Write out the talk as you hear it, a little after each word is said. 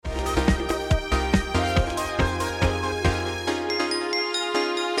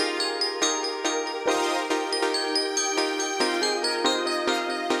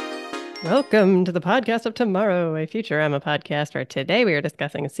Welcome to the podcast of tomorrow, a Futurama podcast where today we are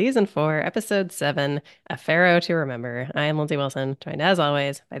discussing season 4, episode 7, A Pharaoh to Remember. I am Lindsay Wilson, joined as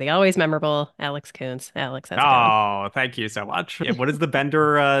always by the always memorable Alex Kuntz. Alex, how's it going? Oh, thank you so much. Yeah, what does the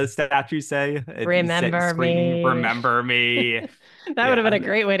Bender statue say? It's Remember screaming, me. "Remember me." That would have been Yeah. a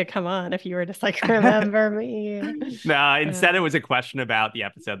great way to come on if you were just like, remember me. No, instead Uh, it was a question about the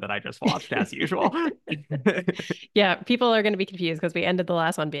episode that I just watched, as usual. yeah, people are going to be confused because we ended the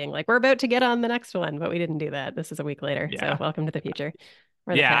last one being like, we're about to get on the next one, but we didn't do that. This is a week later. So Yeah. welcome to the future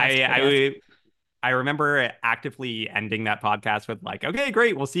or the Yeah, past, I guess. I remember actively ending that podcast with like, "Okay,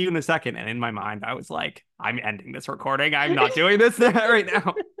 great, we'll see you in a second." And in my mind, I was like, "I'm ending this recording. I'm not doing this right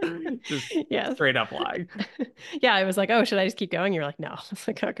now." Just Yes. straight up lying. Yeah, I was like, oh, should I just keep going? You're like, no. I was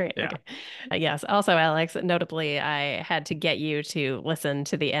like, oh, great. Yeah. Okay. Yes. Also, Alex, notably, I had to get you to listen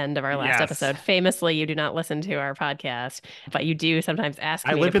to the end of our last Yes. episode. Famously, you do not listen to our podcast, but you do sometimes ask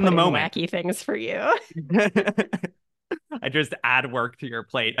I me to live in the put in moment. wacky things for you. I just add work to your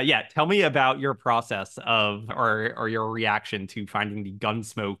plate. Yeah, tell me about your process of or your reaction to finding the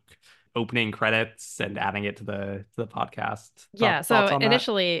Gunsmoke opening credits and adding it to the podcast. Yeah, Thoughts so on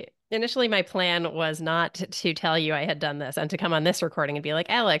that? initially my plan was not to tell you I had done this and to come on this recording and be like,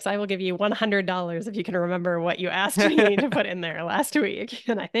 Alex, I will give you $100 if you can remember what you asked me to put in there last week.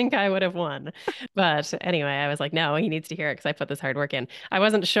 And I think I would have won. But anyway, I was like, no, he needs to hear it because I put this hard work in. I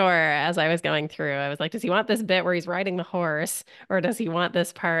wasn't sure as I was going through. I was like, does he want this bit where he's riding the horse or does he want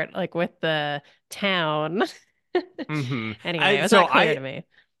this part like with the town? hmm Anyway, it I was so not clear to me.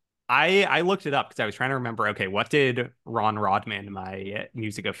 I looked it up because I was trying to remember, okay, what did Ron Rodman, my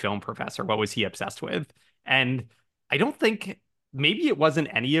music of film professor, what was he obsessed with? And I don't think maybe it wasn't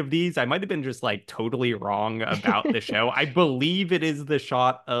any of these. I might have been just like totally wrong about the show. I believe it is the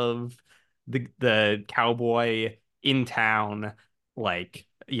shot of the cowboy in town, like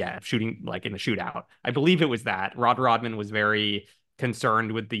yeah, shooting like in the shootout. I believe it was that. Rod Rodman was very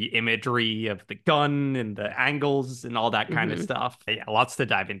concerned with the imagery of the gun and the angles and all that kind of Hmm. stuff. Yeah, lots to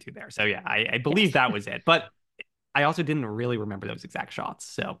dive into there. So yeah, I believe Yes. that was it. But I also didn't really remember those exact shots.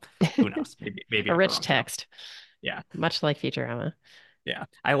 So who knows? Maybe A it was the rich wrong show. text, Yeah. much like Futurama. Yeah.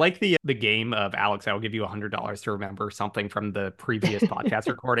 I like the game of Alex, I will give you $100 to remember something from the previous podcast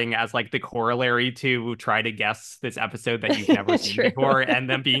recording as like the corollary to try to guess this episode that you've never seen True. before, and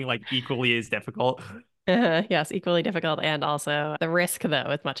then being like equally as difficult. Yes, equally difficult. And also the risk, though,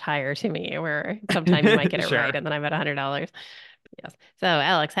 is much higher to me, where sometimes you might get it right Sure. and then I'm at $100. Yes. So,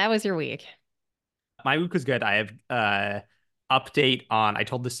 Alex, how was your week? My week was good. I have update on I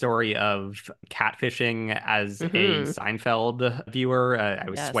told the story of catfishing as a Hmm. Seinfeld viewer. I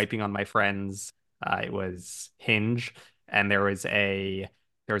was Yes. swiping on my friends. It was Hinge, and there was a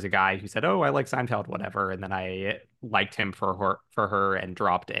guy who said, "Oh, I like Seinfeld, whatever," and then I liked him for her and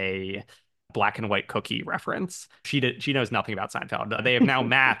dropped a black and white cookie reference. She knows nothing about Seinfeld. They have now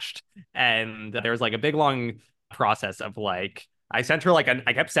matched, and there's like a big long process of like I sent her I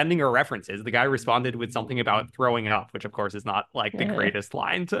kept sending her references. The guy responded with something about throwing up, which of course is not like the Uh, greatest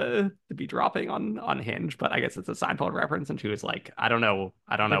line to be dropping on Hinge, but I guess it's a Seinfeld reference. And she was like, I don't like, know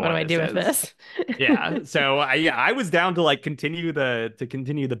what do what I this do with is. this? Yeah. So I was down to like continue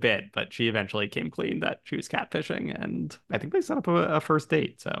the bit, but she eventually came clean that she was catfishing, and I think they set up a first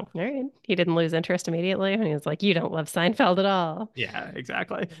date. So All right. He didn't lose interest immediately. And he was like, you don't love Seinfeld at all. yeah,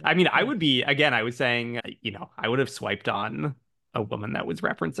 exactly. I mean, I would be again, I was saying, I would have swiped on a woman that was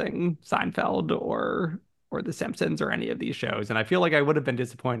referencing Seinfeld or The Simpsons or any of these shows. And I feel like I would have been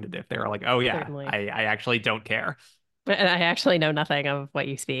disappointed if they were like, oh yeah, Certainly. I actually don't care. And I actually know nothing of what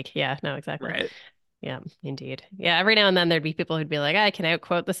you speak. Yeah, no, exactly. Right. Yeah, indeed. Yeah, every now and then there'd be people who'd be like, I can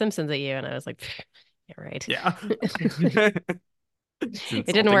outquote The Simpsons at you. And I was like, yeah, right. Yeah. It's It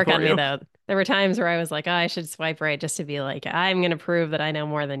didn't insulting work for on me you. though. There were times where I was like, oh, I should swipe right just to be like, I'm going to prove that I know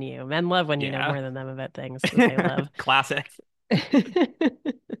more than you. Men love when you know Yeah. more than them about things that they love. Classic.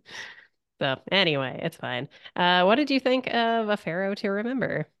 So anyway, it's fine. What did you think of A Pharaoh to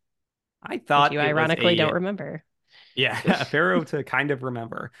Remember, I which thought you it was ironically don't remember? yeah, a Pharaoh to kind of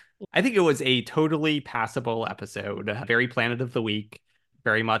remember. I think it was a totally passable episode. Very Planet of the Week.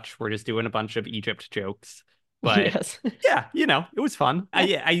 Very much we're just doing a bunch of Egypt jokes. But Yes. yeah, it was fun.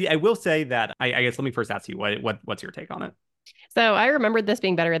 Yeah. I will say that I guess let me first ask you what's your take on it? So I remembered this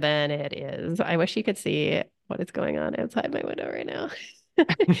being better than it is. I wish you could see what is going on outside my window right now.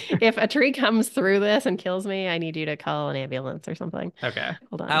 If a tree comes through this and kills me, I need you to call an ambulance or something. Okay.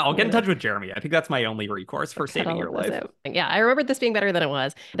 Hold on. I'll I'm get in gonna touch with Jeremy. I think that's my only recourse for cut saving all your of this life. out. Yeah, I remembered this being better than it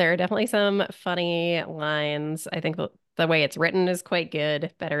was. There are definitely some funny lines. I think The way it's written is quite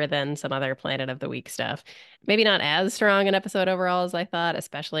good, better than some other Planet of the Week stuff. Maybe not as strong an episode overall as I thought,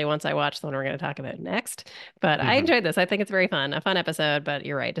 especially once I watched the one we're going to talk about next. But I Hmm. enjoyed this. I think it's very fun, a fun episode, but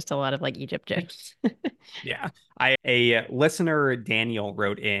you're right, just a lot of like Egypt jokes. Yeah. A listener, Daniel,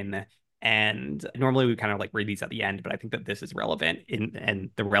 wrote in, and normally we kind of like read these at the end, but I think that this is relevant and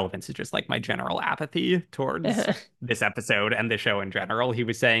the relevance is just like my general apathy towards this episode and the show in general. He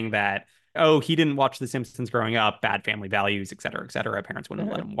was saying that, oh, he didn't watch The Simpsons growing up, bad family values, et cetera, et cetera. Parents wouldn't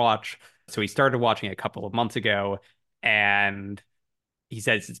let him watch. So he started watching a couple of months ago, and he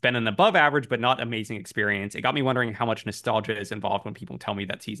says it's been an above average but not amazing experience. It got me wondering how much nostalgia is involved when people tell me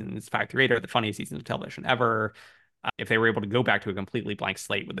that seasons 5 through 8 are the funniest seasons of television ever. If they were able to go back to a completely blank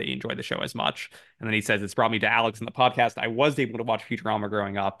slate, would they enjoy the show as much? And then he says it's brought me to Alex in the podcast. I was able to watch Futurama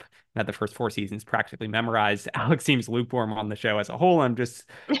growing up and had the first 4 seasons practically memorized. Alex seems lukewarm on the show as a whole. I'm just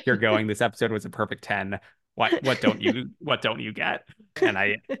here going. This episode was a perfect 10. What don't you get? And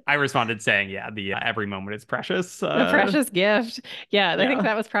I responded saying, yeah, the every moment is precious. A precious gift. Yeah, I think Yeah.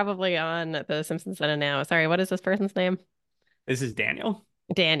 that was probably on The Simpsons Then and Now. Sorry, what is this person's name? This is Daniel.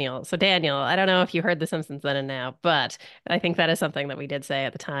 Daniel. So Daniel, I don't know if you heard The Simpsons Then and Now, but I think that is something that we did say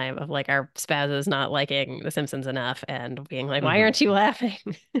at the time of like our spouses not liking The Simpsons enough and being like, why Hmm. aren't you laughing?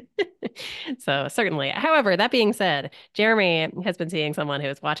 So certainly. However, that being said, Jeremy has been seeing someone who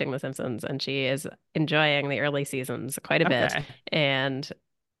is watching The Simpsons and she is enjoying the early seasons quite a bit. Okay. And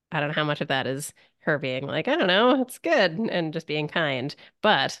I don't know how much of that is her being like, I don't know, it's good and just being kind.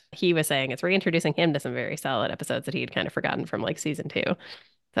 But he was saying it's reintroducing him to some very solid episodes that he'd kind of forgotten from like season two.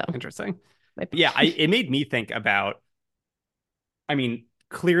 So, Interesting. like, Yeah, it made me think about, I mean,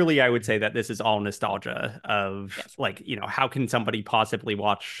 clearly I would say that this is all nostalgia of yes, like, how can somebody possibly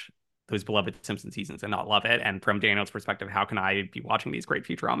watch those beloved Simpson seasons and not love it? And from Daniel's perspective, how can I be watching these great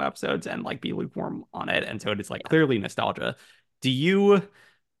Futurama episodes and like be lukewarm on it? And so it is like yeah, clearly nostalgia. Do you,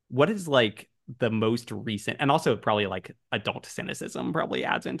 what is like the most recent, and also probably like adult cynicism probably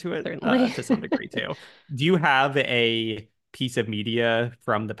adds into it certainly. to some degree too. Do you have a piece of media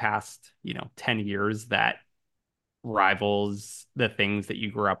from the past, 10 years that rivals the things that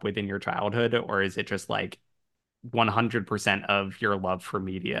you grew up with in your childhood? Or is it just like 100% of your love for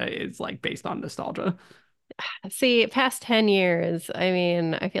media is like based on nostalgia? See, past 10 years, I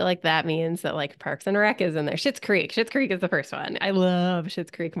mean, I feel like that means that like Parks and Rec is in there. Schitt's Creek. Schitt's Creek is the first one. I love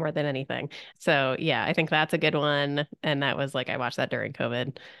Schitt's Creek more than anything. So yeah, I think that's a good one. And that was like I watched that during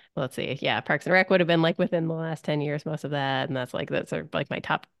COVID. Let's see. Yeah, Parks and Rec would have been like within the last 10 years, most of that. And that's sort of like my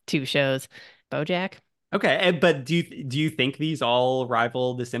top two shows. BoJack. Okay, but do you think these all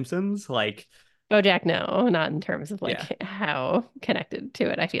rival The Simpsons? Like, BoJack, no, not in terms of yeah, like how connected to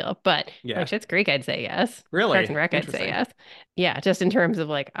it I feel, but like yeah, Schitt's Creek, I'd say yes. Parks really and Rec, I'd say interesting. yes. Yeah, just in terms of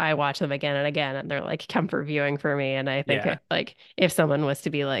like I watch them again and again, and they're like comfort viewing for me. And I think Yeah, like if someone was to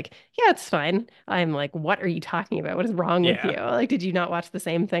be like, yeah, it's fine, I'm like, what are you talking about? What is wrong with yeah, you? Like, did you not watch the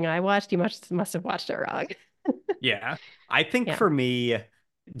same thing I watched? You must have watched it wrong. yeah. I think Yeah, for me,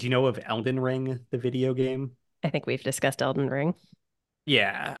 do you know of Elden Ring, the video game? I think we've discussed Elden Ring.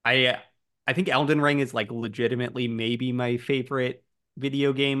 Yeah, I think Elden Ring is like legitimately maybe my favorite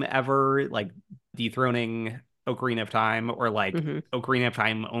video game ever, like dethroning Ocarina of Time, or like Hmm. Ocarina of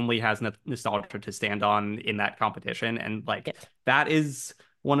Time only has nostalgia to stand on in that competition. And like Yes. that is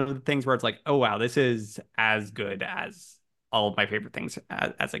one of the things where it's like, oh wow, this is as good as all of my favorite things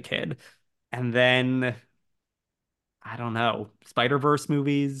as a kid. And then I don't know, Spider-Verse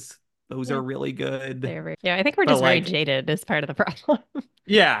movies, those Yeah, are really good. yeah, I think we're But just very like, jaded as part of the problem.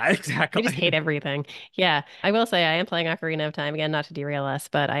 yeah, We just hate exactly. everything. Yeah, I will say I am playing Ocarina of Time again, not to derail us,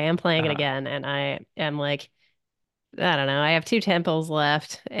 but I am playing it Uh, again, and I am like, I don't know, I have two temples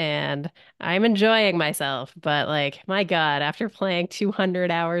left, and I'm enjoying myself. But like, my God, after playing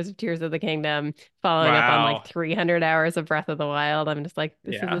 200 hours of Tears of the Kingdom, following up on like wow. 300 hours of Breath of the Wild, I'm just like,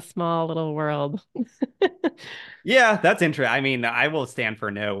 this is a Yeah. small little world. Yeah, that's interesting. I mean, I will stand for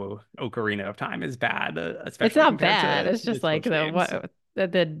no Ocarina of Time is bad, It's especially not compared bad. to It's the just like Switch the games. what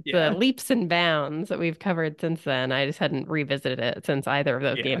the Yeah. leaps and bounds that we've covered since then. I just hadn't revisited it since either of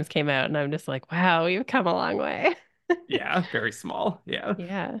those Yeah. games came out, and I'm just like, wow, we've come a long way. Yeah. Very small. Yeah.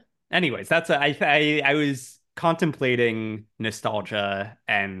 Yeah. Anyways, I was contemplating nostalgia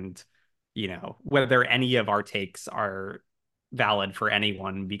and, whether any of our takes are valid for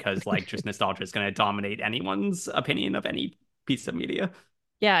anyone, because like just nostalgia is going to dominate anyone's opinion of any piece of media.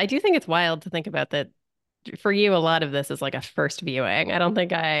 Yeah, I do think it's wild to think about that for you, a lot of this is like a first viewing. I don't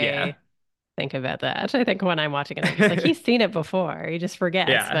think Yeah. I think about that. I think when I'm watching it, I'm just like, he's seen it before. He just forgets.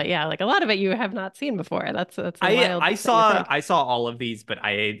 Yeah. But yeah, like a lot of it you have not seen before. That's a I wild I thing to saw think. I saw all of these, but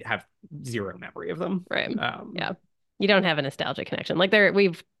I have zero memory of them. Right. Um, Yeah. You don't have a nostalgia connection. Like there,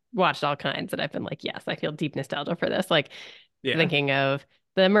 we've watched all kinds, and I've been like, yes, I feel deep nostalgia for this. Like Yeah, thinking of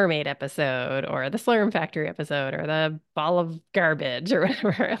the mermaid episode or the Slurm Factory episode or the ball of garbage or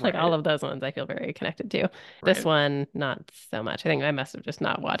whatever. Like all right, of those ones I feel very connected to. This right. one, not so much. I think I must have just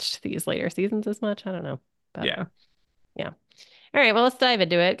not watched these later seasons as much. I don't know. But Yeah. yeah. All right, well, let's dive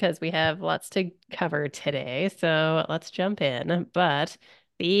into it because we have lots to cover today. So let's jump in. But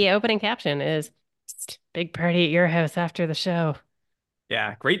the opening caption is "Big party at your house after the show."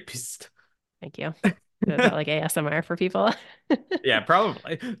 Yeah, great piece. Thank you. Is that like ASMR for people? Yeah,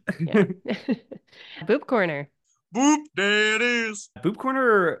 probably. Yeah. Boop corner. Boop, there it is. Boop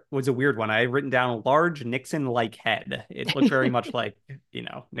Corner was a weird one. I had written down a large Nixon-like head. It looked very much like,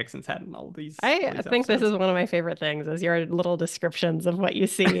 Nixon's head in all I these think this is episodes. one of my favorite things is your little descriptions of what you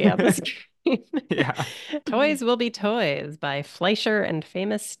see on the screen. Yeah. Toys Will Be Toys by Fleischer and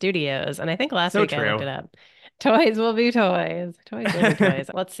Famous Studios. And I think last So week I looked true. it up. Toys will be toys. Toys will be toys.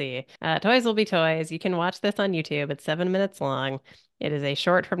 Let's see. Toys will be toys. You can watch this on YouTube. It's 7 minutes long. It is a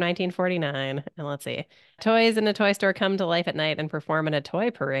short from 1949. And let's see. Toys in a toy store come to life at night and perform in a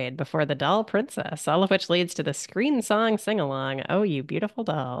toy parade before the doll princess, all of which leads to the screen song sing along. Oh, you beautiful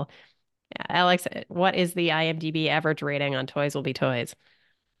doll. Yeah, Alex, what is the IMDb average rating on Toys Will Be Toys?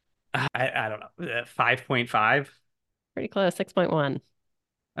 I don't know. 5.5. Pretty close, 6.1.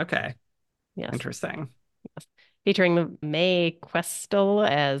 Okay. Yes. Interesting. Yes. Featuring the Mae Questel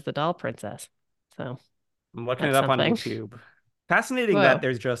as the doll princess. So I'm looking it that's up on something. YouTube. Fascinating that Whoa.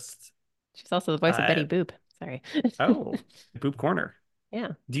 there's just She's also the voice of uh Betty Boop. Sorry. oh, Boop Corner. Yeah,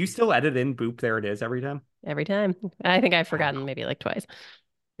 Do you still edit in Boop? There it is every time. every time. I think I've forgotten Wow. maybe like twice.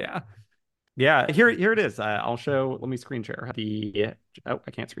 Yeah. Yeah, here it is. I'll show. Let me screen share Oh,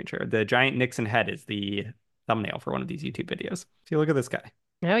 I can't screen share. The giant Nixon head is the thumbnail for one of these YouTube videos. See, look at this guy.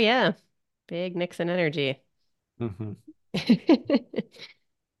 Oh, yeah. Big Nixon energy. Hmm.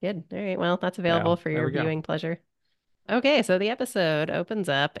 Good. All right. Well, that's available So for there your we go. viewing pleasure. Okay, so the episode opens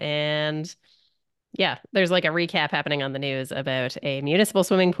up and yeah, there's like a recap happening on the news about a municipal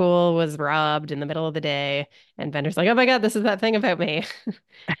swimming pool was robbed in the middle of the day. And Bender's like, oh my God, this is that thing about me.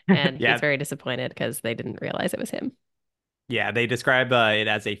 And he's Yeah, very disappointed because they didn't realize it was him. yeah. They describe it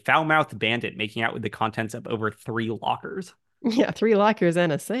as a foul-mouthed bandit making out with the contents of over three lockers. Yeah, three lockers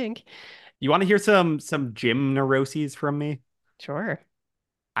and a sink. You want to hear some gym neuroses from me? Sure.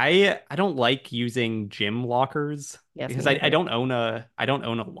 I don't like using gym lockers Yes, because me I either. don't own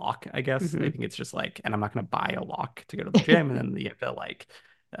a lock, I guess. I Hmm. think it's just like, and I'm not going to buy a lock to go to the gym, and then you have to like,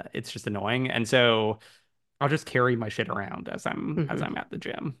 it's just annoying. And so I'll just carry my shit around as Hmm. I'm at the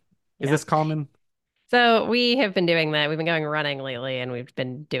gym. Is Yeah. this common? So we have been doing that. We've been going running lately and we've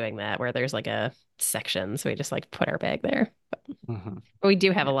been doing that where there's like a section. So we just like put our bag there. Hmm. But we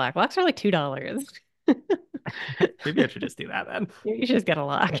do have a Yeah. lock. Locks are like $2. Maybe I should just do that then. You should just get a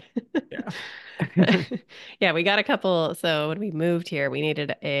lock. Yeah. Yeah, we got a couple. So when we moved here, we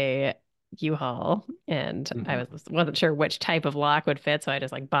needed a U-Haul, and I Hmm. wasn't sure which type of lock would fit, so I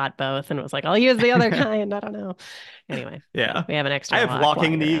just like bought both and was like, I'll use the other kind. I don't know. Anyway, so Yeah. we have an I extra have lock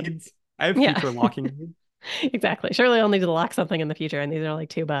locking lying around. needs. I have Yeah, future locking exactly. Surely I'll need to lock something in the future, and these are like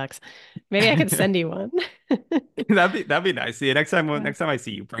 $2. Maybe I could needs. send you one. That'd be nice. See, Yeah. next time I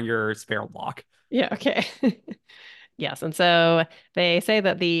see you, bring your spare lock. Yeah, okay. Yes, and so they say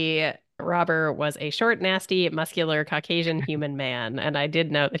that the robber was a short, nasty, muscular Caucasian human man, and I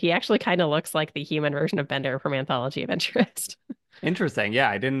did note that he actually kind of looks like the human version of Bender from Anthology of Interest. Interesting. Yeah,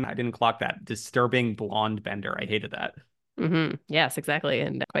 I didn't clock that. Disturbing blonde bender. I hated that. Yes, exactly,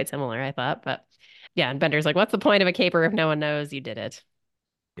 and quite similar, I thought. But yeah, and Bender's like, "What's the point of a caper if no one knows you did it?"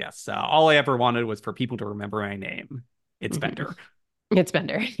 Yes. All I ever wanted was for people to remember my name. It's Mhm. Bender. It's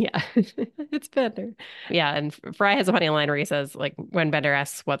Bender. Yeah. It's Bender. Yeah. And Fry has a funny line where he says, like, when Bender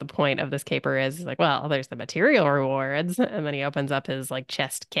asks what the point of this caper is, he's like, well, there's the material rewards. And then he opens up his like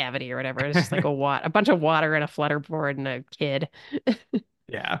chest cavity or whatever. It's just like a bunch of water and a flutterboard and a kid.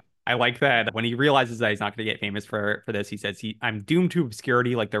 Yeah. I like that when he realizes that he's not going to get famous for this, he says, I'm doomed to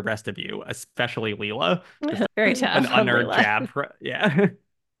obscurity like the rest of you, especially Leela. Just Very an tough on unearned Leela. jab. Yeah.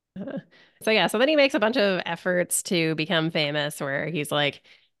 So yeah, so then he makes a bunch of efforts to become famous where he's like,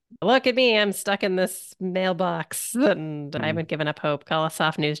 look at me, I'm stuck in this mailbox and I Mm. haven't given up hope. Call a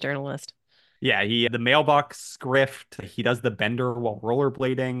soft news journalist. Yeah, the mailbox grift. He does the bender while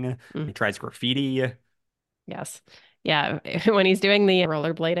rollerblading. Mm. He tries graffiti. Yes. Yeah. When he's doing the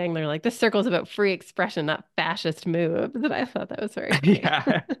rollerblading, they're like, this circle's about free expression, not fascist moves. And I thought that was very funny.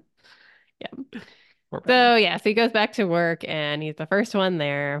 Yeah. Yeah. Poor So bender. yeah, so he goes back to work and he's the first one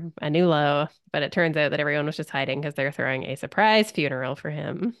there, a new low, but it turns out that everyone was just hiding because they're throwing a surprise funeral for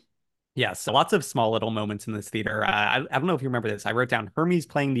him. Yes, lots of small little moments in this theater. I don't know if you remember this. I wrote down Hermes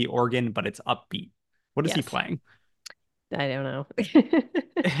playing the organ, but it's upbeat. What is he Yes, playing? I don't know.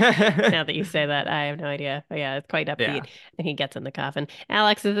 Now that you say that, I have no idea. But yeah, it's quite upbeat. Yeah, And he gets in the coffin.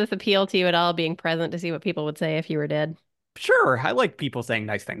 Alex, does this appeal to you at all, being present to see what people would say if you were dead? sure. I like people saying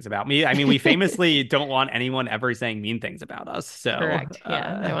nice things about me. I mean, we famously don't want anyone ever saying mean things about us. So, Correct.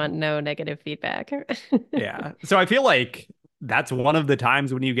 Yeah, I want no negative feedback. yeah. So I feel like that's one of the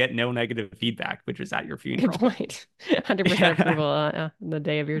times when you get no negative feedback, which is at your Good funeral. point. 100% Yeah. approval on the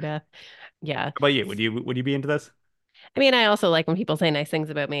day of your death. Yeah. How about you? Would you be into this? I mean, I also like when people say nice things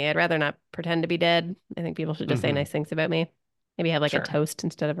about me. I'd rather not pretend to be dead. I think people should just say Hmm. nice things about me. Maybe have like a Sure. toast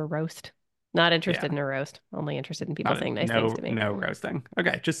instead of a roast. Not interested Yeah. in a roast. Only interested in people Uh, saying nice things no, to me. no roasting.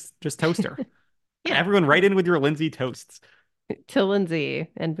 Okay, just toaster. Yeah. Everyone write in with your Lindsay toasts. To Lindsay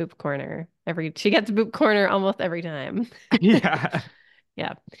and Boop Corner. She gets Boop Corner almost every time. Yeah.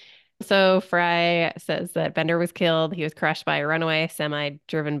 Yeah. So Fry says that Bender was killed. He was crushed by a runaway semi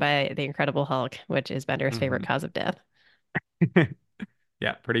driven by the Incredible Hulk, which is Bender's favorite Hmm. cause of death.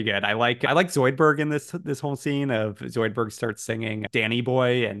 Yeah, pretty good. I like Zoidberg in this whole scene of Zoidberg starts singing Danny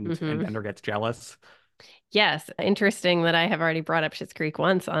Boy and Hmm. Bender gets jealous. Yes, interesting that I have already brought up Schitt's Creek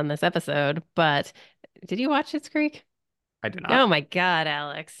once on this episode, but did you watch Schitt's Creek? I do Oh not. my God,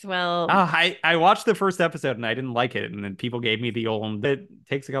 Alex. Well, I watched the first episode and I didn't like it, and then people gave me the old. It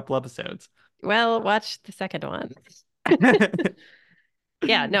takes a couple episodes. watch the second one.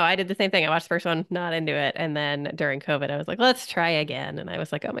 Yeah, no, I did the same thing. I watched the first one, not into it, and then during COVID, I was like, let's try again, and I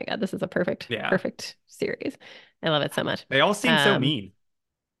was like, oh my God, this is a perfect, Yeah, perfect series. I love it so much. they all seem so Um, mean.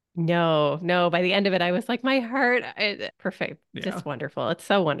 No, no. By the end of it, I was like, my heart, perfect, Yeah. just wonderful. It's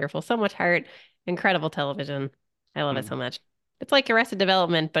so wonderful, so much heart, incredible television. I love it so Mhm. much. It's like Arrested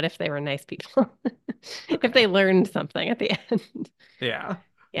Development, but if they were nice people, if they Okay. learned something at the end. Yeah.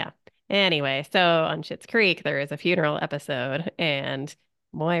 Yeah. Anyway, so on Schitt's Creek, there is a funeral episode, and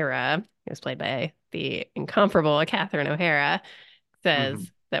Moira, who's played by the incomparable Catherine O'Hara, Hmm.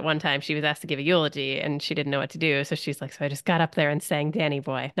 says that one time she was asked to give a eulogy and she didn't know what to do. So she's like, so I just got up there and sang Danny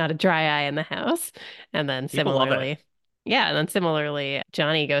Boy, not a dry eye in the house. And then People love it. similarly, yeah, and then similarly,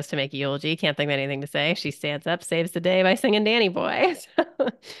 Johnny goes to make a eulogy, can't think of anything to say. She stands up, saves the day by singing Danny Boy. So,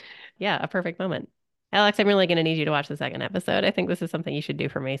 yeah, a perfect moment. Alex, I'm really going to need you to watch the second episode. I think this is something you should do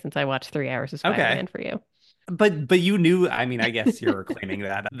for me since I watched 3 hours of Okay. Spider-Man for you. But you knew, I mean, I guess you're claiming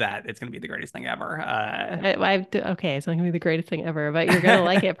that it's gonna be the greatest thing ever. Okay, it's not going to be the greatest thing ever, but you're going to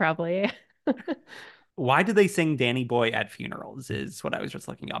like it probably. Why do they sing Danny Boy at funerals is what I was just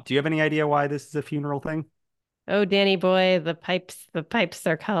looking up. Do you have any idea why this is a funeral thing? Oh, Danny boy, the pipes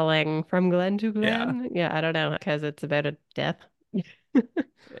are calling from Glen to Yeah. Glen. Yeah, I don't know, because it's about a death.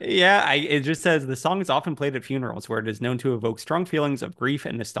 Yeah, it just says the song is often played at funerals where it is known to evoke strong feelings of grief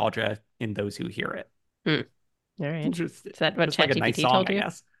and nostalgia in those who hear it. Hmm. All right. Just Is that what just like a nice ChatGPT song, told I you?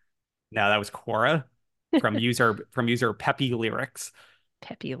 guess. No, that was Cora from user Peppy Lyrics.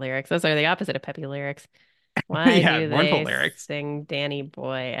 Peppy lyrics. Those are the opposite of peppy lyrics. Why Yeah, do mournful they lyrics. sing Danny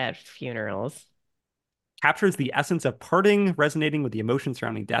boy at funerals? Captures the essence of parting, resonating with the emotion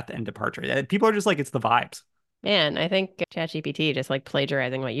surrounding death and departure. People are just like, it's the vibes. Man, I think ChatGPT just like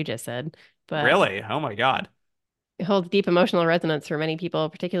plagiarizing what you just said, but Really? Oh my God. it holds deep emotional resonance for many people,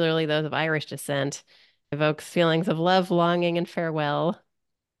 particularly those of Irish descent. Evokes feelings of love, longing, and farewell.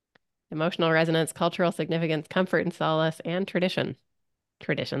 Emotional resonance, cultural significance, comfort and solace, and tradition.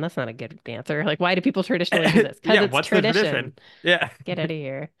 Tradition, that's not a good answer. Like, why do people traditionally do this? Because Yeah, it's what's the tradition? tradition. Yeah. Get out of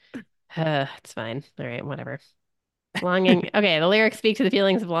here. It's fine. All right, whatever. Longing. Okay, the lyrics speak to the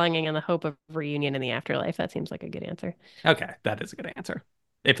feelings of longing and the hope of reunion in the afterlife. That seems like a good answer. Okay, that is a good answer.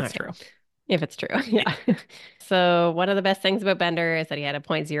 If All it's right, true. if it's true. Yeah. So, one of the best things about Bender is that he had a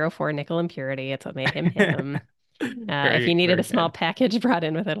point zero 0.04 nickel impurity. It's what made him him. If you Very, needed very a small good. package brought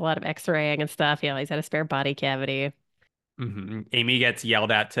in with it, a lot of x-raying and stuff, he always had a spare body cavity. Amy gets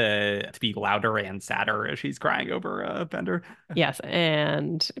yelled at to be louder and sadder as she's crying over Bender. Yes,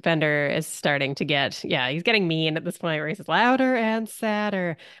 and Bender is starting to get, yeah, he's getting mean at this point where he says louder and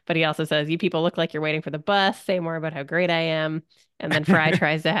sadder. But he also says, you people look like you're waiting for the bus. Say more about how great I am. And then Fry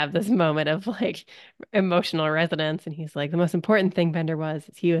tries to have this moment of like emotional resonance. And he's like, the most important thing, Bender, is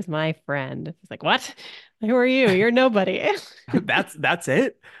he was my friend. He's like, what? Who are you? You're nobody. That's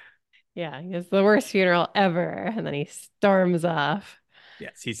it. Yeah, it's the worst funeral ever. And then he storms off.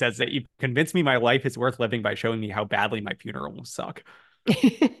 Yes, he says that you convinced me my life is worth living by showing me how badly my funeral will suck.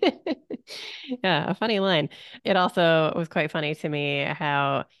 Yeah, a funny line. It also was quite funny to me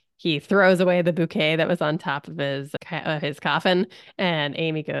how he throws away the bouquet that was on top of his coffin, and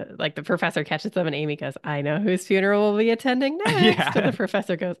Amy goes, like the professor catches them, and Amy goes, "I know whose funeral we'll be attending next." And the Yeah.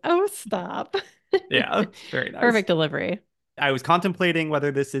 professor goes, "Oh, stop." Yeah. Very nice. Perfect delivery. I was contemplating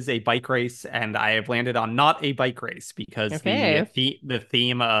whether this is a bike race, and I have landed on not a bike race because Okay. the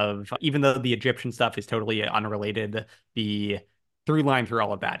theme of, even though the Egyptian stuff is totally unrelated, the through line through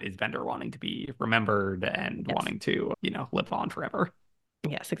all of that is Bender wanting to be remembered and Yes. wanting to, live on forever.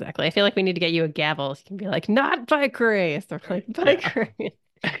 Yes, exactly. I feel like we need to get you a gavel so you can be like, not bike race, or like Yeah. bike race.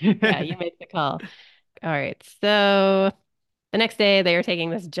 Yeah, you make the call. All right. So the next day, they are taking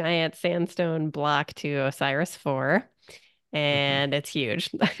this giant sandstone block to Osiris 4, Mhm. and it's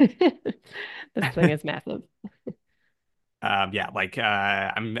huge. This thing is massive. Yeah, like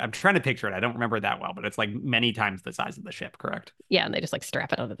I'm trying to picture it. I don't remember it that well, but it's like many times the size of the ship, correct? Yeah, and they just like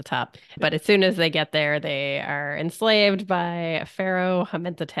strap it onto the top. Yeah. But as soon as they get there, they are enslaved by Pharaoh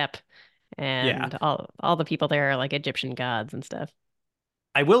Amenhotep, Yeah. and all the people there are like Egyptian gods and stuff.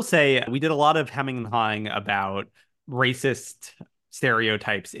 I will say we did a lot of hemming and hawing about racist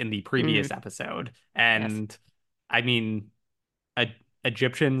stereotypes in the Mm, previous episode. yes. And I mean, e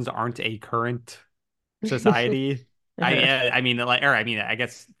Egyptians aren't a current society. Uh-huh. I mean, like, or I mean, I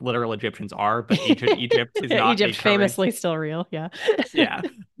guess literal Egyptians are, but ancient Egypt is not a Egypt current. famously still real. Yeah. Yeah,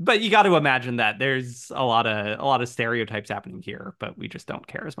 but you got to imagine that there's a lot of stereotypes happening here, but we just don't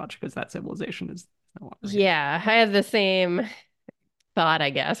care as much because that civilization is no longer here. Yeah, I had the same thought,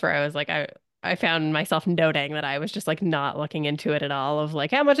 I guess, where I was like, I found myself noting that I was just like not looking into it at all of like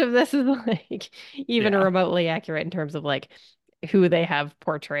how much of this is like even Yeah, remotely accurate in terms of like who they have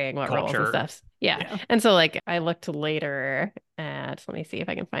portraying what roles and culture. stuff. Yeah. Yeah. And so like I looked later at, let me see if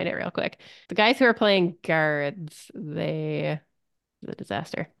I can find it real quick. The guys who are playing guards, the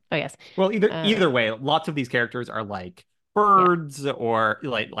disaster. Oh yes. Well, Uh either way, lots of these characters are like yeah. birds or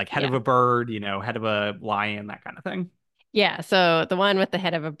like head of Yeah. a bird, head of a lion, that kind of thing. Yeah, so the one with the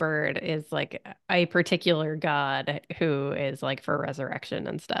head of a bird is like a particular god who is like for resurrection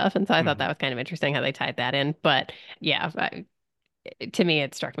and stuff. And so I thought that Hmm. was kind of interesting how they tied that in. But yeah, to me,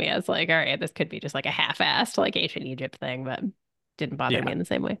 it struck me as like, all right, this could be just like a half-assed like ancient Egypt thing, but didn't bother me Yeah, in the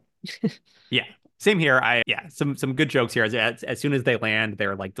same way. yeah. Same here. Some good jokes here. As soon as they land,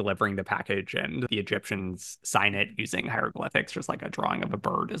 they're like delivering the package, and the Egyptians sign it using hieroglyphics, just like a drawing of a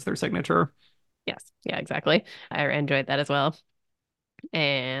bird as their signature. Yes, yeah, exactly. I enjoyed that as well.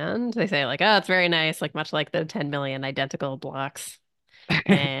 And they say like, oh, it's very nice, like much like the 10 million identical blocks.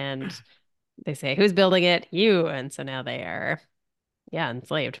 And they say, who's building it? You. And so now they are, yeah,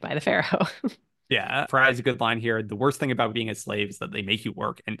 enslaved by the Pharaoh. Yeah, Fry has a good line here. The worst thing about being a slave is that they make you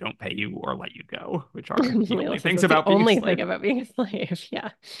work and don't pay you or let you go, which are the only Layla says things that's the about being a only thing slave. about being a slave. Yeah.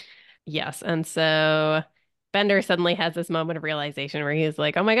 Yes. And so Bender suddenly has this moment of realization where he's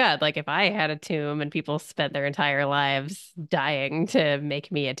like, oh my God, like if I had a tomb and people spent their entire lives dying to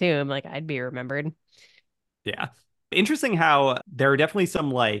make me a tomb, like I'd be remembered. Yeah. Interesting how there are definitely some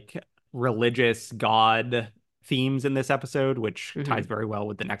like religious god themes in this episode, which Hmm. ties very well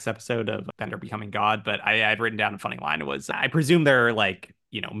with the next episode of Bender becoming God. But I'd written down a funny line. It was, I presume they're like,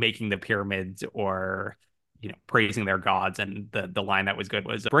 making the pyramids or, praising their gods. And the line that was good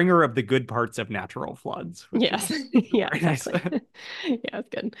was bringer of the good parts of natural floods, which Yes. is Yeah, very nice. exactly. Yeah, it's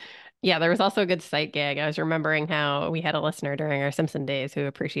good. Yeah, there was also a good sight gag. I was remembering how we had a listener during our Simpson days who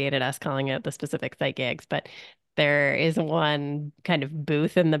appreciated us calling it the specific sight gags, but there is one kind of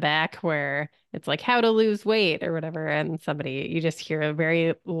booth in the back where it's like how to lose weight or whatever, and somebody you just hear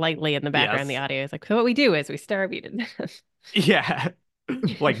very lightly in the background the Yes. audio is like, so what we do is we starve you to death. Yeah.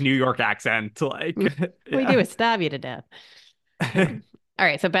 Like New York accent. Like, What we do yeah. is starve you to death. All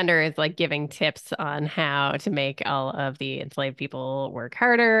right, so Bender is like giving tips on how to make all of the enslaved people work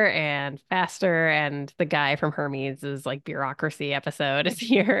harder and faster. And the guy from Hermes' like bureaucracy episode is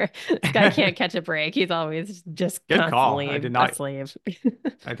here. This guy can't catch a break. He's always just Good call. constantly a slave.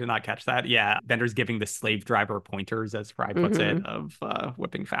 I did not catch that. Yeah, Bender's giving the slave driver pointers, as Fry puts it, Hmm. of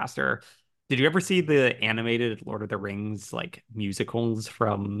whipping faster. Did you ever see the animated Lord of the Rings like musicals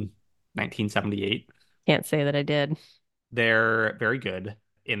from 1978? Can't say that I did. They're very good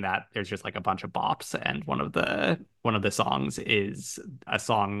in that there's just like a bunch of bops, and one of the songs is a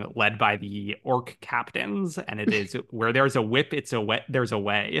song led by the orc captains, and it is where there's a whip, there's a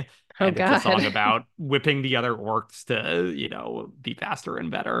way. Oh And it's a God. song about whipping the other orcs to, be faster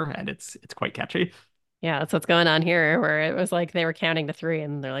and better, and it's quite catchy. Yeah, that's what's going on here, where it was like they were counting to three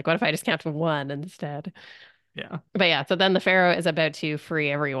and they're like, what if I just count to one instead? Yeah. But yeah, so then the Pharaoh is about to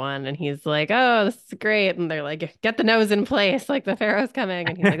free everyone, and he's like, "Oh, this is great!" And they're like, "Get the nose in place, like the Pharaoh's coming."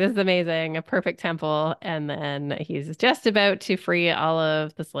 And he's like, "This is amazing, a perfect temple." And then he's just about to free all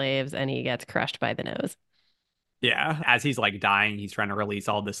of the slaves, and he gets crushed by the nose. Yeah, as he's like dying, he's trying to release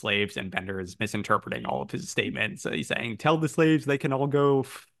all the slaves, and Bender is misinterpreting all of his statements. So he's saying, "Tell the slaves they can all go."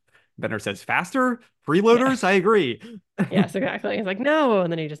 Bender says, "Faster, Yeah. freeloaders." I agree. Yes, exactly. He's like, "No,"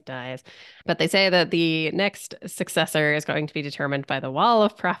 and then he just dies. But they say that the next successor is going to be determined by the Wall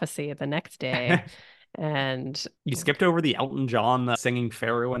of Prophecy the next day. And You skipped over the Elton John singing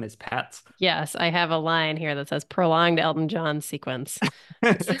Pharaoh and his pets. yes, I have a line here that says prolonged Elton John sequence.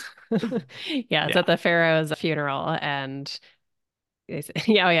 Yeah, it's Yeah, at the Pharaoh's funeral, and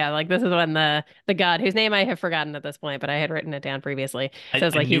yeah, oh yeah, like this is when the god whose name I have forgotten at this point, but I had written it down previously,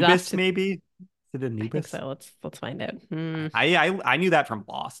 says like he's off Anubis to. maybe. Is it I think Anubis? so. Let's find out. Hmm. I knew that from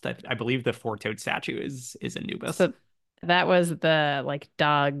Lost. I believe the four-toed statue is Anubis. So that was the like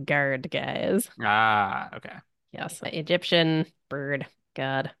dog guard guys. Ah, okay. Yes, Egyptian bird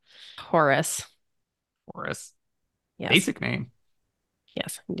god Horus. Horus. Yes, Basic name.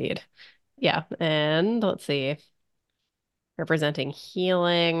 yes, indeed. Yeah, and let's see, representing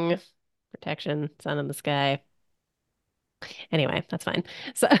healing, protection, sun in the sky. Anyway, that's fine.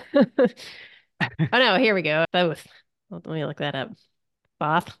 So, oh no, here we go. Thoth. Let me look that up.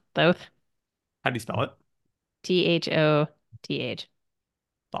 Thoth. Thoth. How do you spell it? Thoth.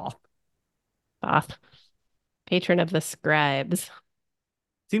 Thoth. Thoth. Patron of the scribes.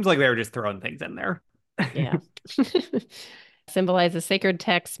 Seems like they were just throwing things in there. Yeah. Symbolizes sacred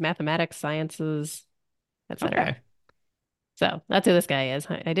texts, mathematics, sciences, etc. Okay. So that's who this guy is.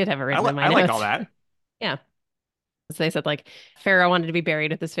 I did have it written in my I like all notes. that. Yeah. So they said like Pharaoh wanted to be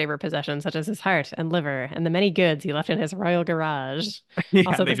buried with his favorite possessions, such as his heart and liver, and the many goods he left in his royal garage. Yeah,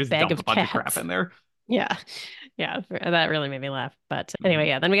 Also, they this just bag dump a of bunch of crap cats. in there. Yeah. Yeah. That really made me laugh. But anyway, Mhm.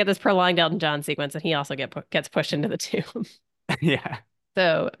 yeah. Then we get this prolonged Elton John sequence, and he also gets pushed into the tomb. Yeah.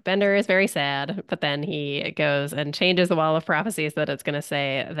 So Bender is very sad, but then he goes and changes the wall of prophecy so that it's going to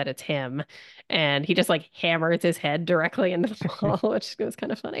say that it's him. And he just like hammers his head directly into the wall, which was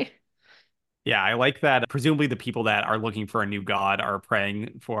kind of funny. Yeah, I like that. Presumably, the people that are looking for a new god are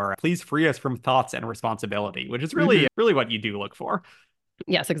praying for, please free us from thoughts and responsibility, which is Hmm. really what you do look for.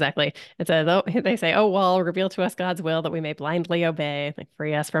 Yes, exactly. It says, oh, they say, "Oh, wall, reveal to us God's will that we may blindly obey, like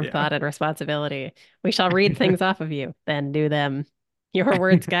free us from Yeah. thought and responsibility. We shall read things off of you, then do them. Your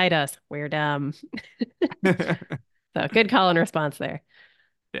words guide us. We're dumb." So good call and response there.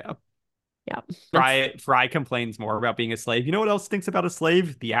 Yeah. Yeah. It's Fry complains more about being a slave. You know what else stinks about a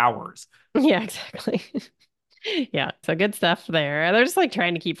slave? The hours. yeah, exactly. Yeah. So good stuff there. They're just like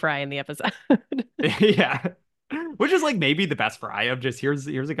trying to keep Fry in the episode. Yeah. Which is like maybe the best Fry of just here's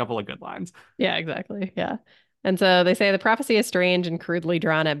a couple of good lines. Yeah, exactly. Yeah. And so they say the prophecy is strange and crudely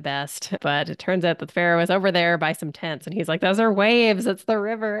drawn at best, but it turns out that the Pharaoh is over there by some tents, and he's like, "Those are waves. It's the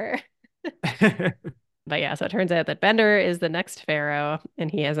river." But yeah, so it turns out that Bender is the next Pharaoh, and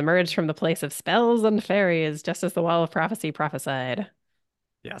he has emerged from the place of spells and fairies, just as the Wall of Prophecy prophesied.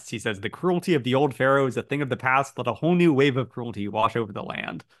 Yes, he says the cruelty of the old Pharaoh is a thing of the past. Let a whole new wave of cruelty wash over the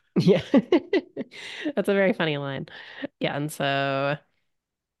land. Yeah. That's a very funny line. Yeah, and so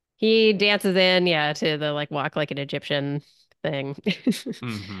he dances in, yeah, to the like walk like an Egyptian thing.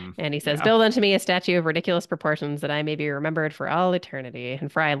 And he says, Yeah. "Build unto me a statue of ridiculous proportions that I may be remembered for all eternity." And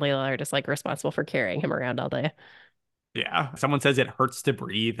Fry and Leela are just like responsible for carrying him around all day. Yeah. Someone says it hurts to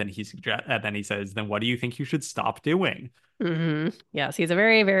breathe, and and then he says, then what do you think you should stop doing? Yes, he's a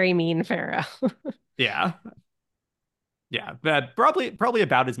very, very mean pharaoh. Yeah. Yeah. That probably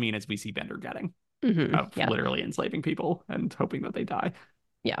about as mean as we see Bender getting of Yeah. literally enslaving people and hoping that they die.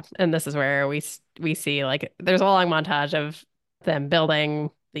 Yeah. And this is where we see like there's a long montage of them building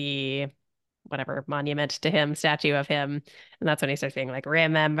the whatever monument to him, statue of him. And that's when he starts being like,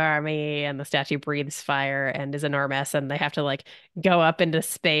 "Remember me." And the statue breathes fire and is enormous. And they have to like go up into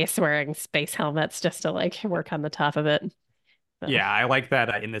space wearing space helmets just to like work on the top of it. So, Yeah, I like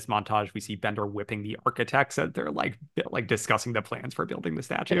that in this montage we see Bender whipping the architects as they're like discussing the plans for building the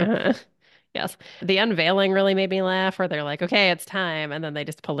statue. yes. The unveiling really made me laugh where they're like, "Okay, it's time." And then they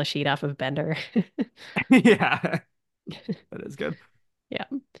just pull a sheet off of Bender. Yeah, that is good. Yeah.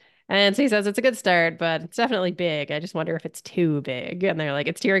 And so he says it's a good start, but it's definitely big. I just wonder if it's too big. And they're like,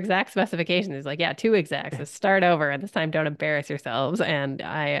 "It's to your exact specifications." He's like, "Yeah, too exact. So start over. And this time don't embarrass yourselves." And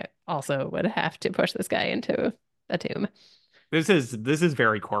I also would have to push this guy into a tomb. This is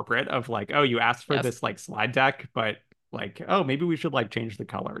very corporate of like, oh, you asked for Yes. this like slide deck, but like, oh, maybe we should like change the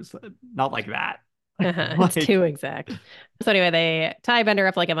colors. Not like that. It's Like, too exact. So anyway, they tie Bender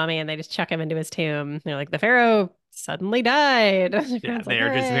up like a mummy and they just chuck him into his tomb. They're like, the Pharaoh suddenly died. yeah, Everyone's like, they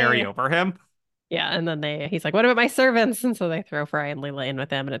are just very hooray. over him. Yeah, and then he's like, what about my servants? And so they throw Fry and Leela in with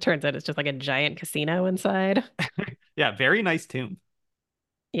him, and it turns out it's just like a giant casino inside. Yeah, very nice tomb.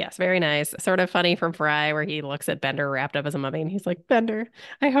 Yes, very nice. Sort of funny from Fry, where he looks at Bender wrapped up as a mummy, and he's like, Bender,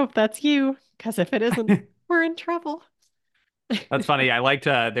 I hope that's you, because if it isn't, we're in trouble. That's funny. I liked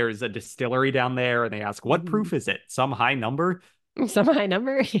there's a distillery down there and they ask, what Mhm. proof is it? Some high number? Some high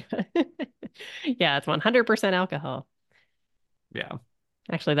number. Yeah, it's 100% alcohol. Yeah.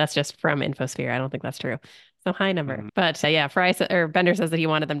 Actually, that's just from Infosphere. I don't think that's true. So high number. Mhm. But yeah, or Bender says that he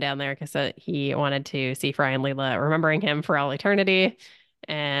wanted them down there because he wanted to see Fry and Leela, remembering him for all eternity.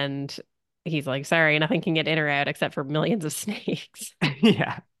 And he's like, sorry, nothing can get in or out except for millions of snakes.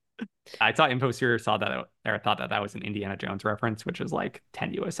 Yeah. I thought Imposter saw that or thought that that was an Indiana Jones reference, which is like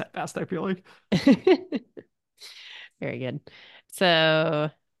tenuous at best, I feel like. Very good. So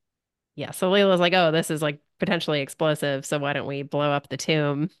yeah, so Leela's like, oh, this is like potentially explosive. So why don't we blow up the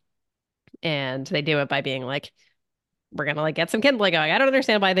tomb? And they do it by being like, we're gonna like get some kindling going. I don't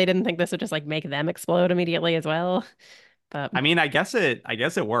understand why they didn't think this would just like make them explode immediately as well. But I mean, I guess it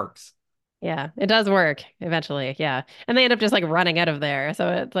works. yeah, it does work eventually. Yeah. And they end up just like running out of there. So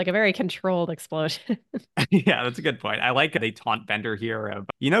it's like a very controlled explosion. Yeah, that's a good point. I like they taunt Bender here of,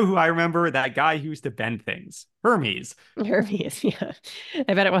 you know who I remember? That guy who used to bend things. Hermes. Hermes, yeah.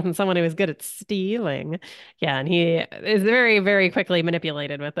 I bet it wasn't someone who was good at stealing. Yeah, and he is very, very quickly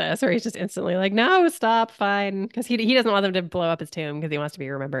manipulated with this, where he's just instantly like, no, stop, fine. Because he doesn't want them to blow up his tomb because he wants to be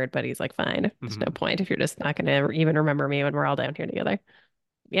remembered, but he's like, fine, there's no Mhm. point if you're just not gonna even remember me when we're all down here together.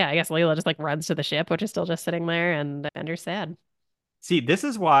 Yeah, I guess Layla just like runs to the ship, which is still just sitting there, and Bender's sad. See, this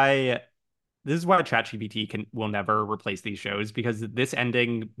is why ChatGPT will never replace these shows because this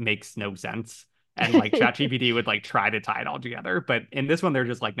ending makes no sense. And like ChatGPT would like try to tie it all together, but in this one they're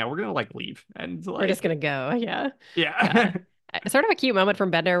just like, no, we're gonna like leave and We're just like, gonna go. Yeah. Yeah. yeah. Sort of a cute moment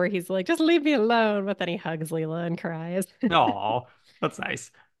from Bender where he's like, just leave me alone. But then he hugs Leela and cries. Oh, that's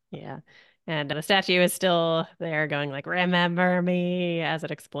nice. Yeah. And the statue is still there going like, remember me as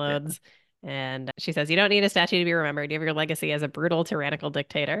it Yeah, explodes. And she says, you don't need a statue to be remembered. You have your legacy as a brutal, tyrannical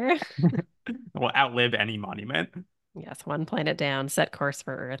dictator. will outlive any monument. Yes, one planet down, set course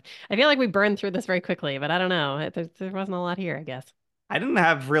for Earth. I feel like we burned through this very quickly, but I don't know. There wasn't a lot here, I guess. I didn't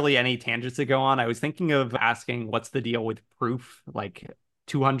have really any tangents to go on. I was thinking of asking what's the deal with proof? Like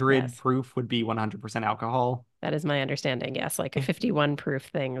 200 Yes, proof would be 100% alcohol. that is my understanding. Yes, like 51 proof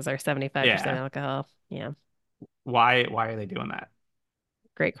things are 75% Yeah. alcohol. Yeah, Why are they doing that?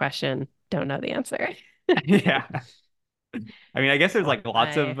 great question. Don't know the answer. Yeah. I mean, I guess there's Or like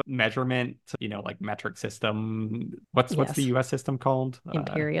lots why? of measurement, like metric system. What's the Yes, US system called?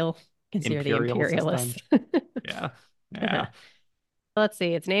 imperial. Consider the Imperial imperialists. system. Yeah. Yeah. Let's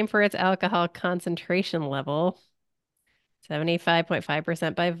see. It's named for its alcohol concentration level,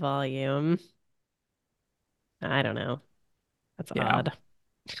 75.5% by volume. I don't know. That's Yeah. odd.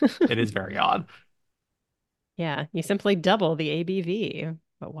 It is very odd. Yeah, you simply double the ABV.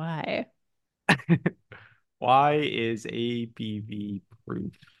 But why? Why is ABV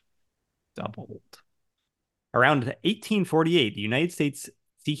proof doubled? Around 1848, the United States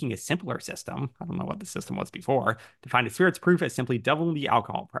seeking a simpler system, I don't know what the system was before, to find a spirits proof as simply doubling the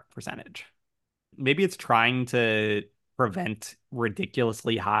alcohol percentage. Maybe it's trying to prevent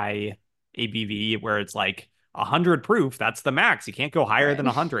ridiculously high ABV where it's like 100 proof, that's the max. You can't go higher than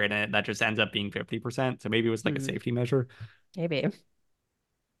Right. 100, and that just ends up being 50%. So maybe it was like a Hmm. safety measure. Maybe.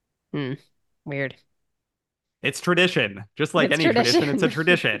 Hmm. Weird. It's tradition. Just like It's any tradition, it's a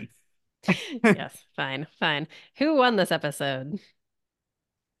tradition. tradition. Yes, fine, fine. Who won this episode?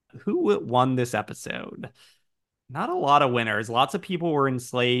 Who won this episode? Not a lot of winners. Lots of people were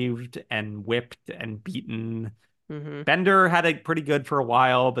enslaved and whipped and beaten. Hmm. Bender had it pretty good for a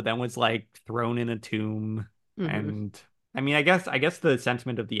while, but then was like thrown in a tomb. Hmm. And I mean, I guess the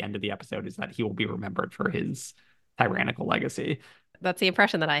sentiment of the end of the episode is that he will be remembered for his tyrannical legacy. That's the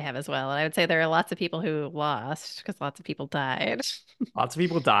impression that I have as well. And I would say there are lots of people who lost because lots of people died. Lots of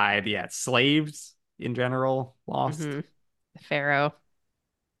people died. Yeah, slaves in general lost. Hmm. Pharaoh.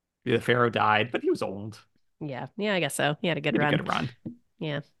 The Pharaoh died, but he was old. Yeah. Yeah, I guess so. He had a He good had a run. good run.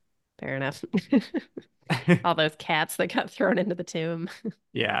 Yeah, fair enough. All those cats that got thrown into the tomb.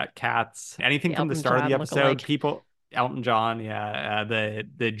 Yeah, cats. Anything The from the Elton start of the John episode, look-alike. people. Elton John, yeah,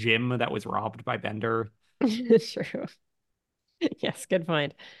 the gym that was robbed by Bender. True. Yes, good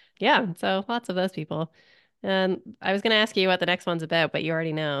point. Yeah, so lots of those people. And I was going to ask you what the next one's about, but you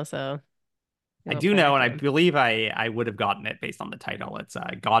already know, so we I won't do play know, that and I game. believe I would have gotten it based on the title. It's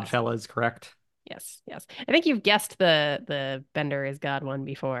Yes. Godfellas, correct? Yes, yes. I think you've guessed the Bender is God one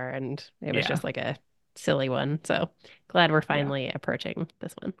before, and it was Yeah. just like a silly one. So glad we're Yeah. finally approaching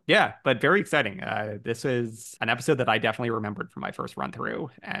this one. Yeah, but very exciting. This is an episode that I definitely remembered from my first run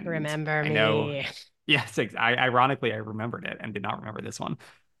through, and Remember I know, me. yes, ironically, I remembered it and did not remember this one.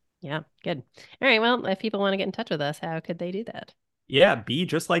 Yeah, good. All right, well, if people want to get in touch with us, how could they do that? Yeah, be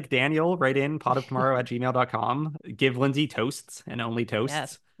just like Daniel, write in potoftomorrow@gmail.com. Give Lindsay toasts and only Yes,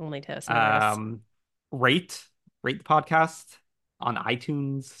 toasts. only toast, no roasts. Um, rate rate the podcast on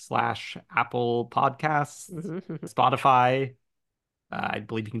iTunes/Apple Podcasts, Mhm. Spotify. I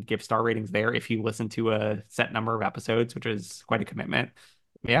believe you can give star ratings there if you listen to a set number of episodes, which is quite a commitment.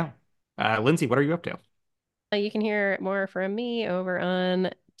 Yeah. Lindsay, what are you up to? You can hear more from me over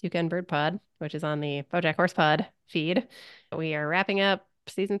on Toucan Bird Pod, which is on the BoJack Horse Pod feed. We are wrapping up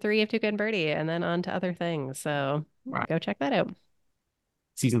season 3 of Toucan Birdie and then on to other things. So go check that out.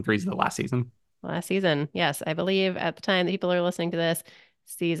 Season 3 is the last season. Last season. Yes, I believe at the time that people are listening to this,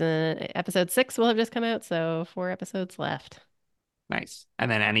 season episode 6 will have just come out, so 4 episodes left. Nice. And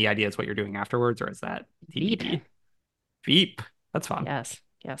then any ideas what you're doing afterwards, or is that Veep. TBD? Veep. That's fun. Yes.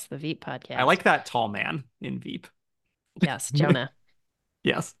 Yes, the Veep I podcast. like that tall man in Veep. Yes, Jonah.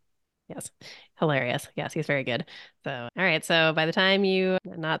 Yes. Yes. Hilarious. Yes, he's very good. So, all right. So, by the time you,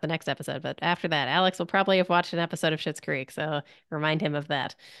 not the next episode, but after that, Alex will probably have watched an episode of Schitt's Creek. So, remind him of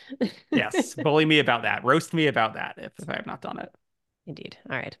that. Yes. Bully me about that. Roast me about that if I have not done it. Indeed.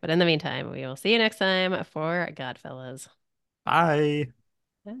 All right. But in the meantime, we will see you next time for Godfellas. Bye.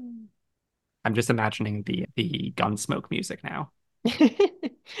 Bye. I'm just imagining the gun smoke music now.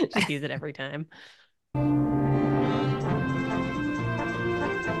 Just use it every time.